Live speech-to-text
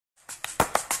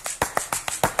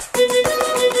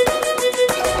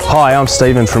Hi, I'm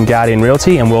Stephen from Guardian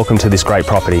Realty and welcome to this great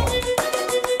property.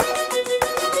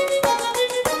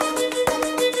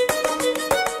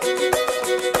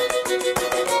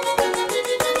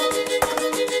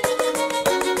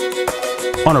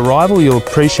 On arrival, you'll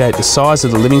appreciate the size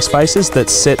of the living spaces that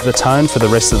set the tone for the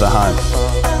rest of the home.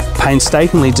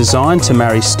 Painstakingly designed to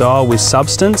marry style with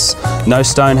substance, no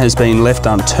stone has been left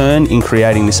unturned in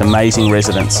creating this amazing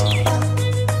residence.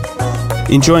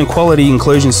 Enjoying quality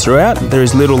inclusions throughout, there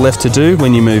is little left to do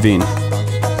when you move in.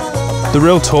 The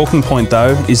real talking point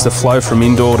though is the flow from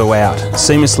indoor to out,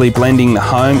 seamlessly blending the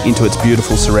home into its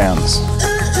beautiful surrounds.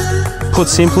 Put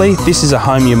simply, this is a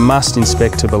home you must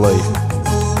inspect to believe.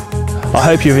 I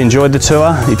hope you've enjoyed the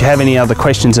tour. If you have any other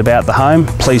questions about the home,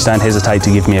 please don't hesitate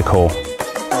to give me a call.